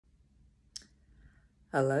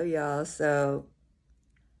Hello, y'all. So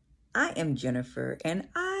I am Jennifer, and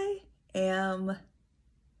I am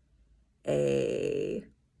a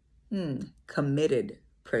committed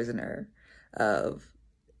prisoner of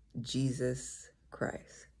Jesus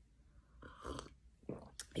Christ.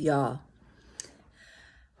 Y'all,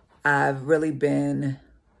 I've really been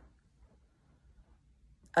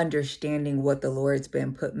understanding what the Lord's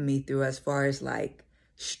been putting me through as far as like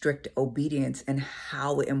strict obedience and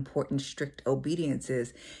how important strict obedience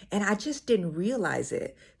is. And I just didn't realize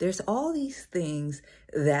it. There's all these things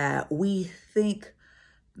that we think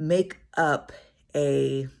make up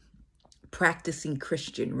a practicing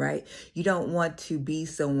Christian, right? You don't want to be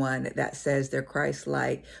someone that says they're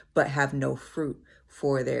Christ-like but have no fruit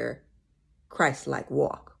for their Christ-like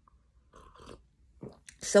walk.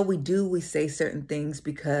 So we say certain things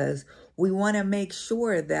because we want to make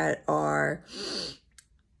sure that our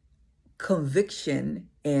conviction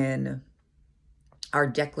and our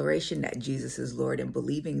declaration that Jesus is Lord and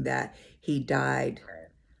believing that he died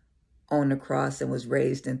on the cross and was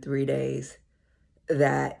raised in 3 days,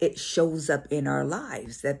 that it shows up in our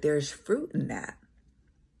lives, that there's fruit in that.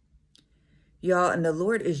 Y'all, and the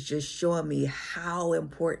Lord is just showing me how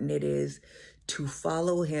important it is to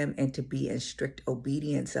follow him and to be in strict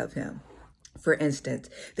obedience of him. For instance,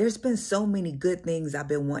 there's been so many good things I've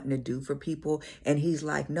been wanting to do for people, and he's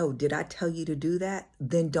like, no, did I tell you to do that?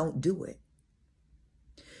 Then don't do it.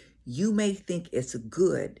 You may think it's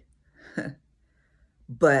good,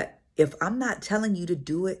 but if I'm not telling you to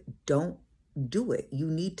do it, don't do it. You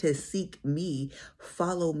need to seek me,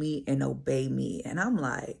 follow me, and obey me. And I'm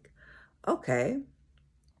like, okay.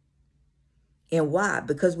 And why?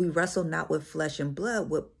 Because we wrestle not with flesh and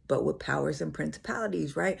blood, but with powers and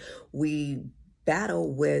principalities, right? We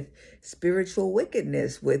battle with spiritual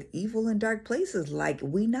wickedness, with evil in dark places. Like,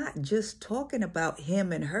 we not just talking about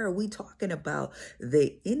him and her. We talking about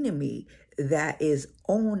the enemy that is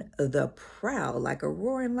on the prowl, like a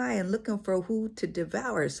roaring lion looking for who to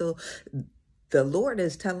devour. So the Lord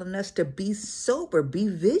is telling us to be sober, be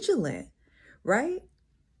vigilant, right?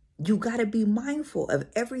 You got to be mindful of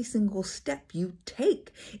every single step you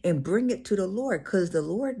take and bring it to the Lord, because the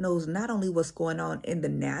Lord knows not only what's going on in the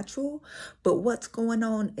natural, but what's going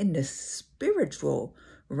on in the spiritual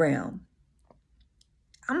realm.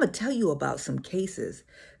 I'm going to tell you about some cases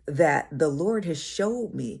that the Lord has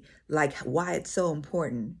showed me, like why it's so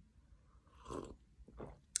important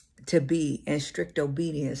to be in strict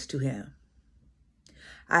obedience to him.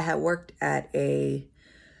 I had worked at a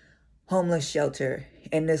homeless shelter,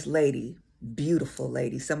 and this lady, beautiful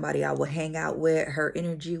lady, somebody I would hang out with, her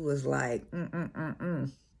energy was like,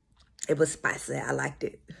 It was spicy. I liked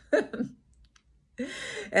it.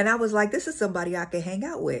 And I was like, this is somebody I could hang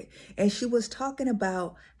out with. And she was talking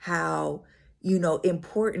about how,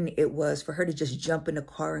 important it was for her to just jump in the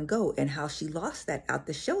car and go, and how she lost that out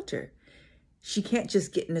the shelter. She can't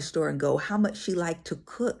just get in the store and go. How much she liked to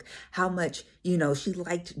cook, how much, she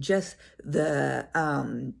liked just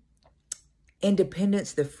the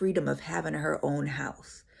independence, the freedom of having her own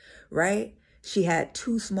house, right? She had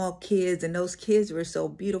 2 small kids, and those kids were so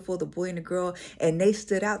beautiful, the boy and the girl, and they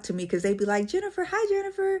stood out to me because they'd be like, Jennifer, hi,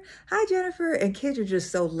 Jennifer, hi, Jennifer. And kids are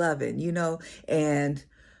just so loving, and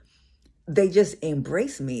they just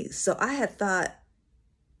embrace me. So I had thought,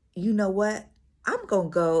 you know what? I'm going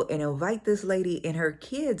to go and invite this lady and her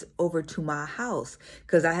kids over to my house,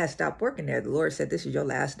 because I had stopped working there. The Lord said, this is your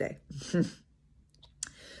last day.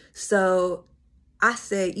 So I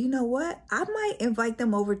said, you know what? I might invite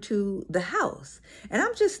them over to the house. And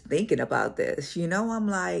I'm just thinking about this, I'm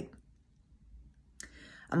like,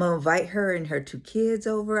 I'm going to invite her and her 2 kids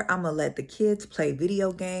over. I'm going to let the kids play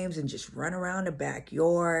video games and just run around the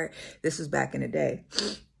backyard. This was back in the day.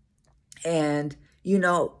 And,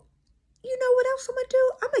 what else I'm going to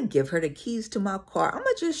do? I'm going to give her the keys to my car. I'm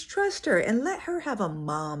going to just trust her and let her have a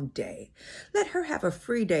mom day. Let her have a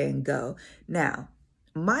free day and go. Now,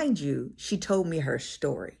 mind you, she told me her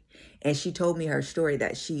story. And she told me her story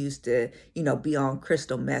that she used to, be on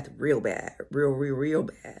crystal meth real bad, real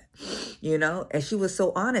bad, and she was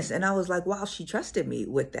so honest. And I was like, wow, she trusted me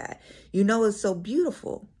with that. It's so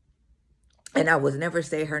beautiful. And I would never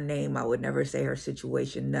say her name. I would never say her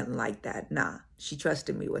situation, nothing like that. Nah, she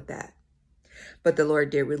trusted me with that. But the Lord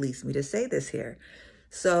did release me to say this here.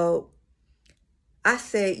 So I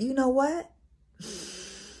said, you know what?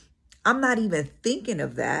 I'm not even thinking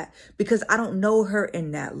of that, because I don't know her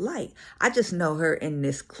in that light. I just know her in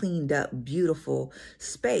this cleaned up, beautiful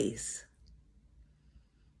space.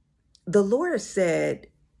 The Lord said,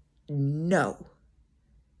 no,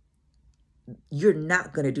 you're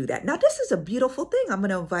not going to do that. Now, this is a beautiful thing. I'm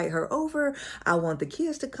going to invite her over. I want the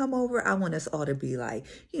kids to come over. I want us all to be like,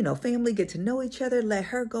 family, get to know each other. Let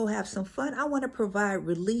her go have some fun. I want to provide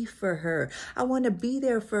relief for her. I want to be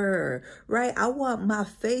there for her, right? I want my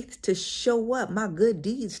faith to show up, my good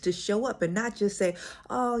deeds to show up, and not just say,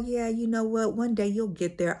 oh yeah, you know what? One day you'll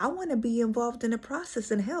get there. I want to be involved in the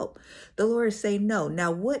process and help. The Lord say no.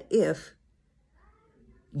 Now, what if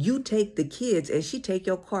you take the kids and she take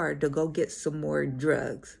your car to go get some more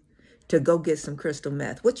drugs, to go get some crystal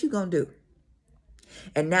meth? What you gonna do?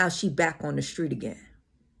 And now she back on the street again.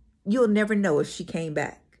 You'll never know if she came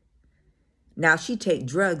back. Now she take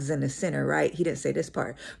drugs in the center, right? He didn't say this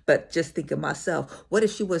part, but just think of myself. What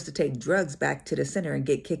if she was to take drugs back to the center and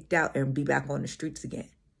get kicked out and be back on the streets again?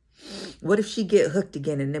 What if she get hooked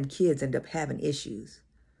again and them kids end up having issues?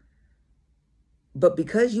 But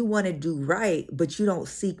because you want to do right, but you don't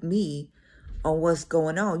seek me on what's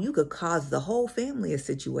going on, you could cause the whole family a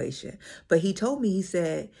situation. But he told me, he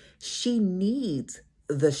said, she needs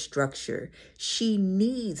the structure. She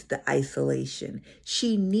needs the isolation.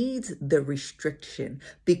 She needs the restriction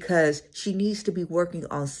because she needs to be working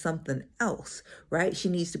on something else, right? She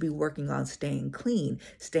needs to be working on staying clean,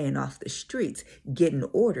 staying off the streets, getting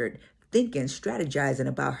ordered, thinking, strategizing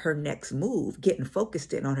about her next move, getting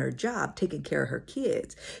focused in on her job, taking care of her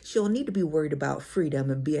kids. She'll need to be worried about freedom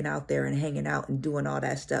and being out there and hanging out and doing all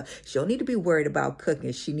that stuff. She'll need to be worried about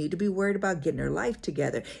cooking. She need to be worried about getting her life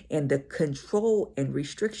together. And the control and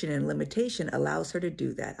restriction and limitation allows her to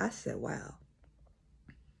do that. I said, wow.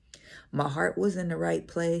 My heart was in the right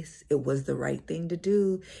place. It was the right thing to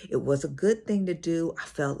do. It was a good thing to do. I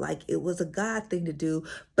felt like it was a God thing to do,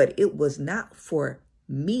 but it was not for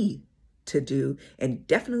me to do, and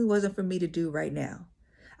definitely wasn't for me to do right now.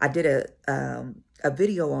 I did a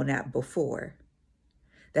video on that before,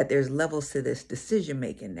 that there's levels to this decision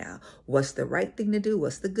making now. What's the right thing to do?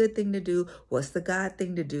 What's the good thing to do? What's the God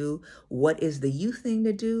thing to do? What is the you thing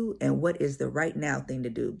to do? And what is the right now thing to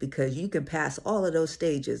do? Because you can pass all of those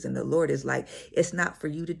stages and the Lord is like, it's not for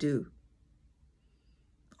you to do,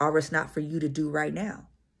 or it's not for you to do right now.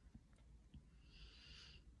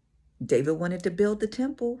 David wanted to build the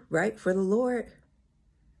temple, right, for the Lord.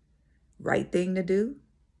 Right thing to do,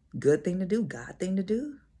 good thing to do, God thing to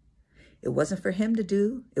do. It wasn't for him to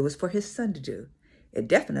do. It was for his son to do. It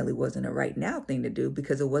definitely wasn't a right now thing to do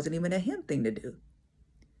because it wasn't even a him thing to do.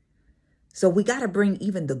 So we got to bring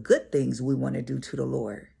even the good things we want to do to the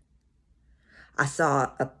Lord. I saw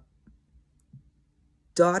a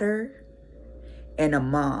daughter and a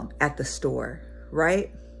mom at the store,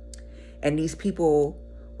 right? And these people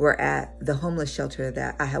were at the homeless shelter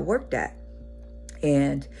that I had worked at.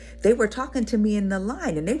 And they were talking to me in the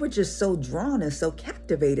line, and they were just so drawn and so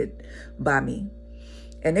captivated by me.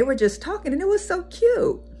 And they were just talking, and it was so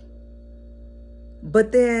cute.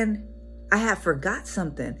 But then I had forgot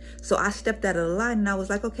something. So I stepped out of the line and I was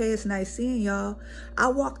like, okay, it's nice seeing y'all. I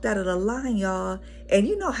walked out of the line, y'all. And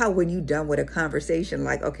you know how when you're done with a conversation,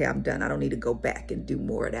 like, okay, I'm done. I don't need to go back and do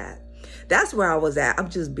more of that. That's where I was at. I'm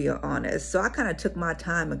just being honest. So I kind of took my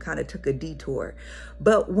time and kind of took a detour.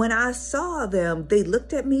 But when I saw them, they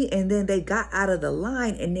looked at me and then they got out of the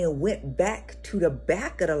line and then went back to the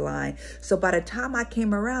back of the line. So by the time I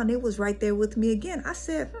came around, it was right there with me again. I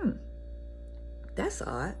said, that's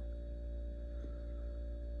odd.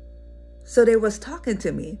 So they was talking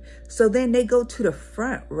to me. So then they go to the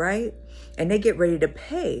front, right? And they get ready to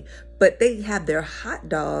pay. But they have their hot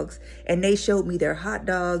dogs, and they showed me their hot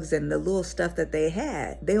dogs and the little stuff that they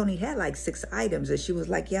had. They only had like 6 items. And she was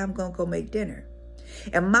like, yeah, I'm going to go make dinner.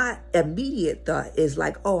 And my immediate thought is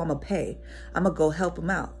like, oh, I'm going to pay. I'm going to go help them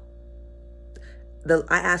out.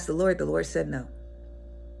 I asked the Lord said no.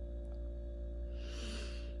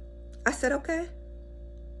 I said, okay.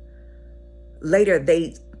 Later,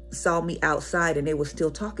 they saw me outside and they were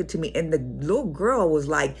still talking to me. And the little girl was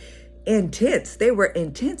like intense. They were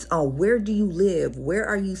intense on, where do you live? Where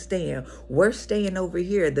are you staying? We're staying over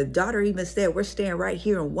here. The daughter even said, we're staying right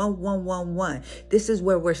here in 1111. This is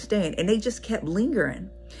where we're staying. And they just kept lingering.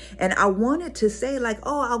 And I wanted to say like,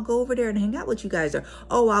 oh, I'll go over there and hang out with you guys. Or,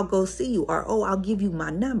 oh, I'll go see you. Or, oh, I'll give you my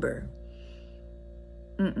number.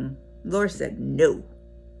 Lord said no.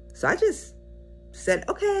 So I just said,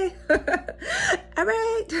 okay, all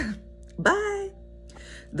right, bye.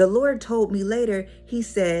 The Lord told me later, he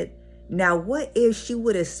said, now what if she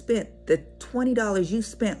would have spent the $20 you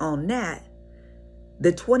spent on that,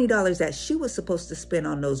 the $20 that she was supposed to spend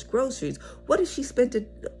on those groceries? What if she spent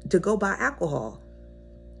it to go buy alcohol?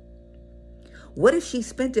 What if she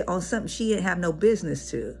spent it on something she didn't have no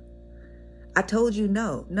business to? I told you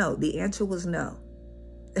no. No, the answer was no.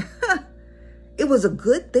 It was a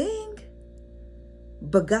good thing.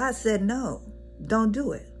 But God said, no, don't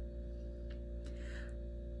do it.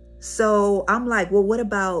 So I'm like, well, what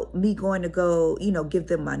about me going to go, give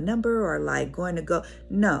them my number, or like going to go?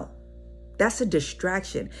 No. That's a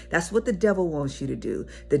distraction. That's what the devil wants you to do.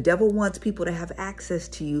 The devil wants people to have access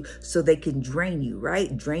to you so they can drain you,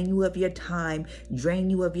 right? Drain you of your time, drain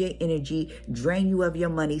you of your energy, drain you of your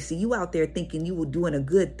money. See, you out there thinking you were doing a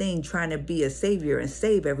good thing, trying to be a savior and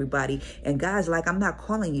save everybody. And God's like, I'm not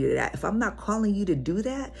calling you to that. If I'm not calling you to do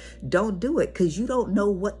that, don't do it, because you don't know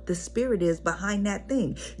what the spirit is behind that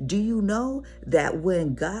thing. Do you know that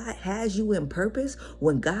when God has you in purpose,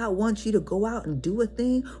 when God wants you to go out and do a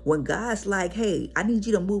thing, when God's like, hey, I need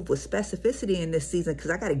you to move with specificity in this season because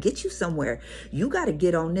I got to get you somewhere. You got to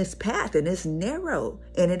get on this path, and it's narrow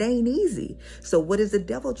and it ain't easy. So what is the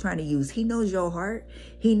devil trying to use? He knows your heart.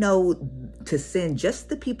 He knows to send just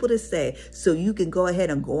the people to say, so you can go ahead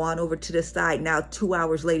and go on over to the side. Now, 2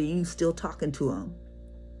 hours later, you still talking to him.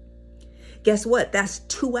 Guess what? That's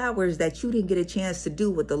 2 hours that you didn't get a chance to do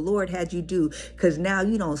what the Lord had you do, because now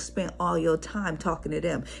you don't spend all your time talking to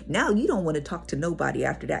them. Now you don't want to talk to nobody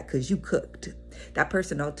after that because you cooked. That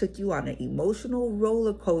person all took you on an emotional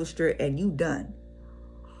roller coaster and you done.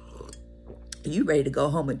 You ready to go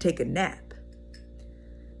home and take a nap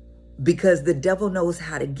because the devil knows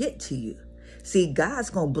how to get to you. See,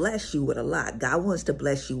 God's going to bless you with a lot. God wants to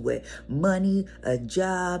bless you with money, a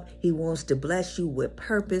job. He wants to bless you with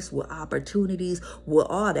purpose, with opportunities, with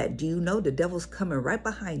all that. Do you know the devil's coming right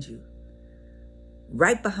behind you?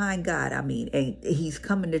 Right behind God, and he's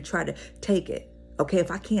coming to try to take it. Okay,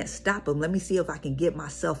 if I can't stop him, let me see if I can get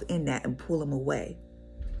myself in that and pull him away.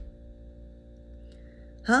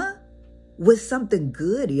 Huh? With something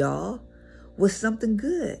good, y'all. With something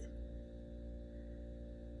good.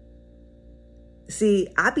 See,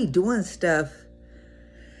 I be doing stuff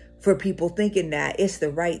for people thinking that it's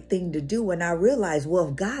the right thing to do. And I realize, well,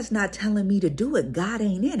 if God's not telling me to do it, God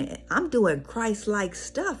ain't in it. I'm doing Christ-like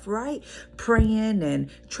stuff, right? Praying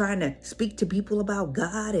and trying to speak to people about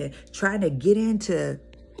God and trying to get into,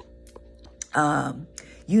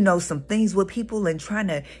 some things with people and trying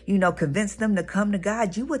to, convince them to come to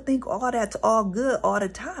God. You would think all that's all good all the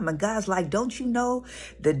time. And God's like, don't you know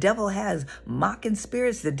the devil has mocking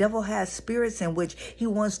spirits? The devil has spirits in which he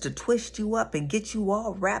wants to twist you up and get you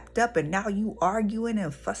all wrapped up. And now you arguing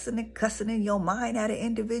and fussing and cussing in your mind at an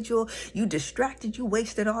individual. You distracted, you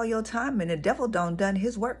wasted all your time. And the devil done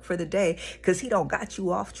his work for the day because he don't got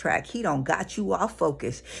you off track. He don't got you off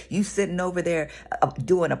focus. You sitting over there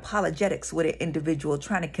doing apologetics with an individual,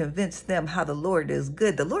 trying to convince them how the Lord is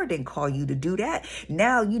good. The Lord didn't call you to do that.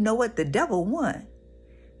 Now you know what? The devil won.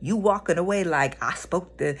 You walking away like, I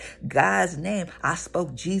spoke the God's name. I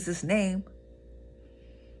spoke Jesus' name.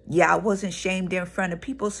 Yeah, I wasn't shamed in front of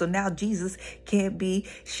people, so now Jesus can't be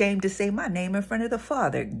shamed to say my name in front of the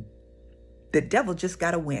Father. The devil just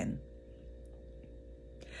got to win.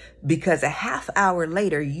 Because a half hour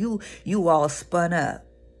later, you all spun up.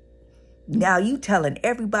 Now you telling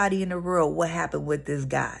everybody in the world what happened with this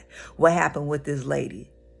guy, what happened with this lady.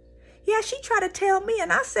 Yeah, she tried to tell me,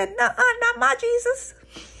 and I said, nuh-uh, not my Jesus.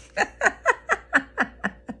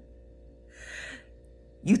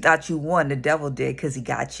 You thought you won. The devil did, because he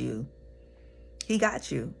got you. He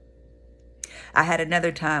got you. I had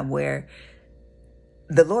another time where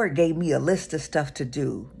the Lord gave me a list of stuff to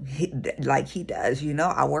do, like he does.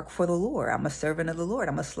 I work for the Lord. I'm a servant of the Lord.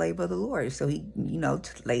 I'm a slave of the Lord. So he,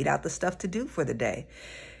 laid out the stuff to do for the day.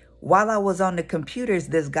 While I was on the computers,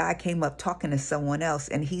 this guy came up talking to someone else,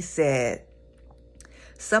 and he said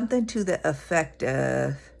something to the effect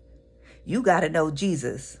of, you got to know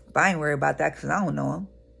Jesus. But I ain't worried about that because I don't know him.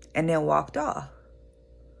 And then walked off.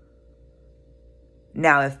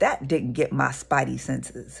 Now, if that didn't get my spidey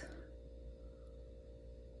senses,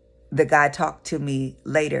 the guy talked to me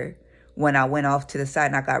later when I went off to the side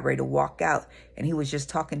and I got ready to walk out, and he was just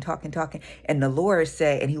talking. And the Lord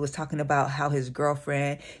said, and he was talking about how his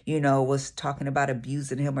girlfriend, was talking about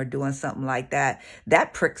abusing him or doing something like that.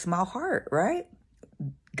 That pricks my heart, right?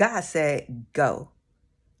 God said, go.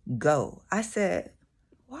 I said,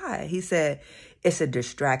 why? He said, it's a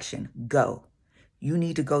distraction. Go. You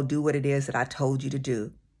need to go do what it is that I told you to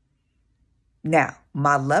do. Now,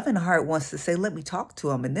 my loving heart wants to say, let me talk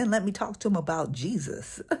to him, and then let me talk to him about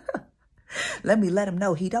Jesus. Let him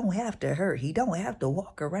know he don't have to hurt. He don't have to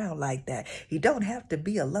walk around like that. He don't have to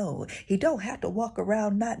be alone. He don't have to walk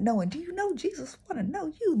around not knowing. Do you know Jesus want to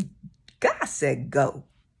know you? God said go.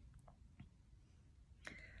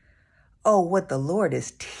 Oh, what the Lord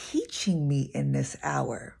is teaching me in this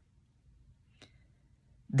hour.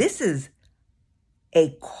 This is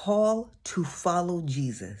a call to follow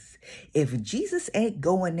Jesus. If Jesus ain't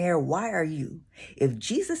going there, why are you? If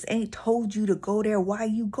Jesus ain't told you to go there, why are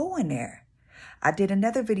you going there? I did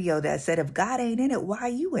another video that said, if God ain't in it, why are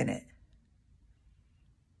you in it?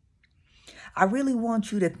 I really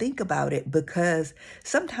want you to think about it, because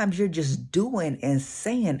sometimes you're just doing and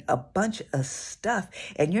saying a bunch of stuff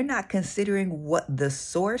and you're not considering what the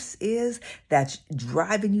source is that's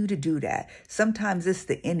driving you to do that. Sometimes it's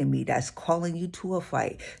the enemy that's calling you to a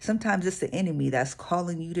fight. Sometimes it's the enemy that's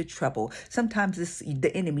calling you to trouble. Sometimes it's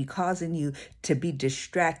the enemy causing you to be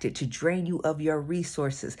distracted, to drain you of your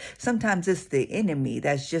resources. Sometimes it's the enemy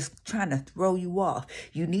that's just trying to throw you off.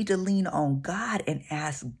 You need to lean on God and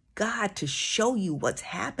ask God to show you what's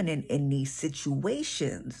happening in these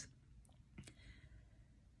situations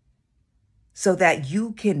so that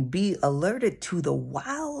you can be alerted to the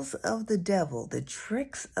wiles of the devil, the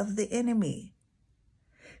tricks of the enemy.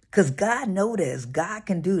 Because God knows this. God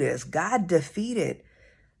can do this. God defeated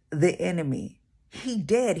the enemy. He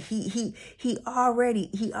did. He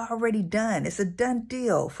already done. It's a done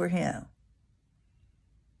deal for him.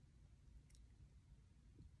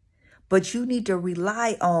 But you need to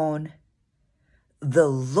rely on the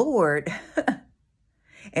Lord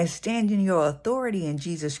and stand in your authority in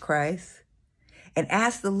Jesus Christ and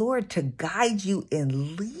ask the Lord to guide you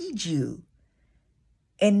and lead you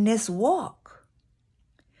in this walk,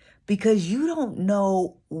 because you don't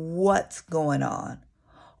know what's going on.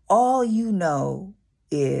 All you know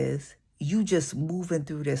is you just moving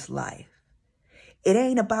through this life. It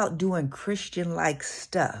ain't about doing Christian-like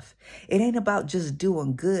stuff. It ain't about just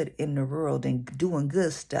doing good in the world and doing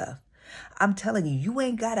good stuff. I'm telling you, you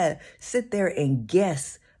ain't got to sit there and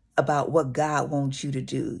guess about what God wants you to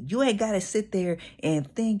do. You ain't got to sit there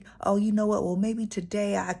and think, oh, you know what? Well, maybe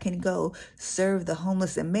today I can go serve the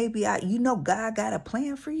homeless, and maybe God got a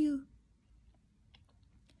plan for you.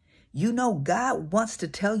 You know God wants to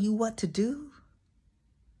tell you what to do.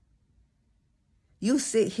 You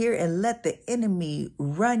sit here and let the enemy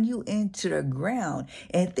run you into the ground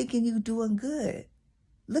and thinking you doing good.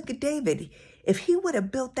 Look at David. If he would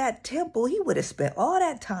have built that temple, he would have spent all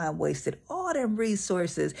that time wasted, all them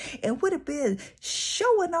resources, and would have been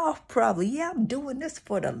showing off probably. Yeah, I'm doing this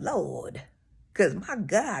for the Lord. Because my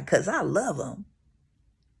God, because I love him.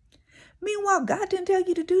 Meanwhile, God didn't tell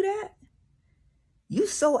you to do that. You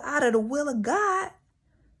so out of the will of God.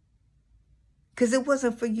 Because it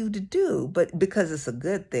wasn't for you to do, but because it's a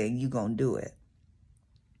good thing, you're going to do it.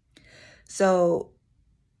 So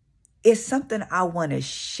it's something I want to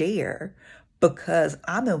share, because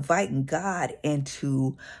I'm inviting God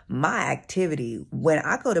into my activity. When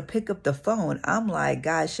I go to pick up the phone, I'm like,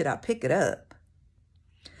 God, should I pick it up?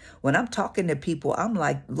 When I'm talking to people, I'm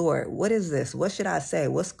like, Lord, what is this? What should I say?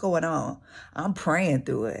 What's going on? I'm praying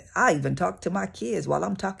through it. I even talk to my kids. While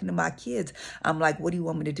I'm talking to my kids, I'm like, what do you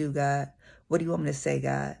want me to do, God? What do you want me to say,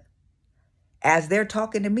 God? As they're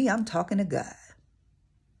talking to me, I'm talking to God.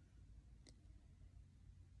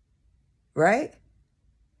 Right?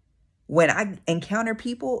 When I encounter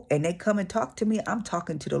people and they come and talk to me, I'm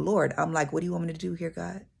talking to the Lord. I'm like, what do you want me to do here,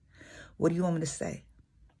 God? What do you want me to say?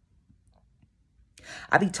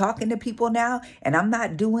 I be talking to people now, and I'm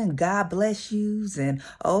not doing God bless yous and,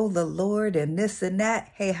 oh, the Lord and this and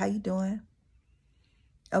that. Hey, how you doing?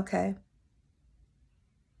 Okay.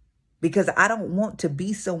 Because I don't want to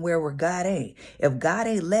be somewhere where God ain't. If God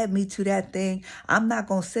ain't led me to that thing, I'm not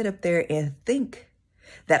going to sit up there and think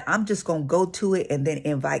that I'm just going to go to it and then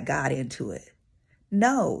invite God into it.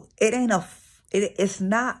 No, it's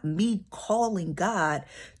not me calling God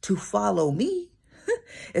to follow me.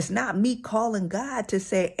 It's not me calling God to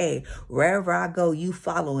say, hey, wherever I go, you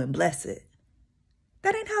follow and bless it.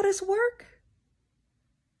 That ain't how this works.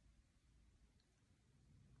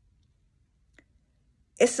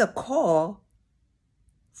 It's a call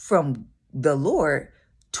from the Lord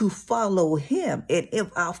to follow him. And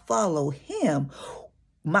if I follow him,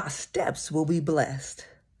 my steps will be blessed.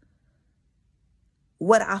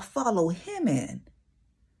 What I follow him in.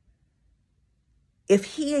 If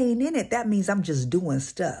he ain't in it, that means I'm just doing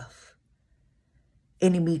stuff.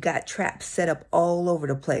 Enemy got traps set up all over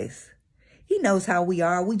the place. He knows how we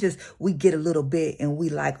are. We get a little bit and we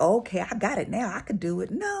like, oh, okay, I got it now. I can do it.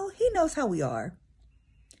 No, he knows how we are.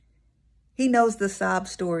 He knows the sob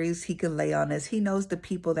stories he can lay on us. He knows the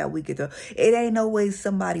people that we get to. It ain't always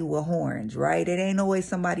somebody with horns, right? It ain't always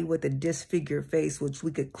somebody with a disfigured face, which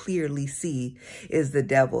we could clearly see is the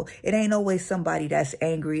devil. It ain't always somebody that's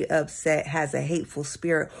angry, upset, has a hateful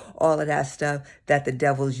spirit, all of that stuff that the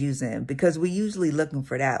devil's using. Because we usually looking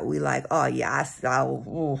for that. We like, oh, yeah,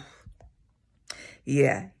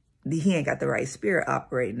 yeah, he ain't got the right spirit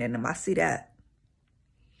operating in him. I see that.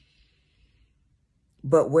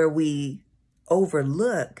 But where we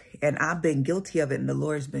overlook, and I've been guilty of it and the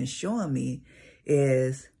Lord's been showing me,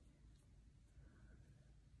 is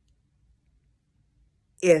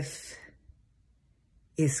if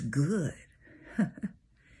it's good,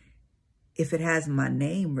 if it has my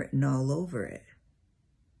name written all over it,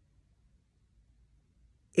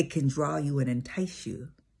 it can draw you and entice you.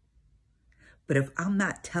 But if I'm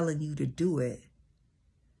not telling you to do it,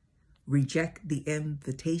 reject the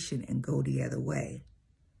invitation and go the other way.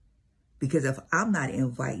 Because if I'm not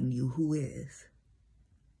inviting you, who is?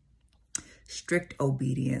 Strict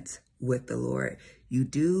obedience with the Lord. You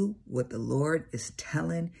do what the Lord is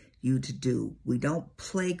telling you to do. We don't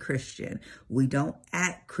play Christian. We don't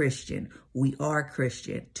act Christian. We are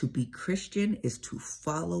Christian. To be Christian is to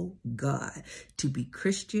follow God. To be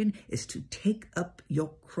Christian is to take up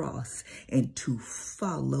your cross and to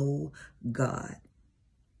follow God.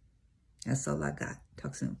 That's all I got.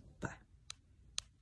 Talk soon.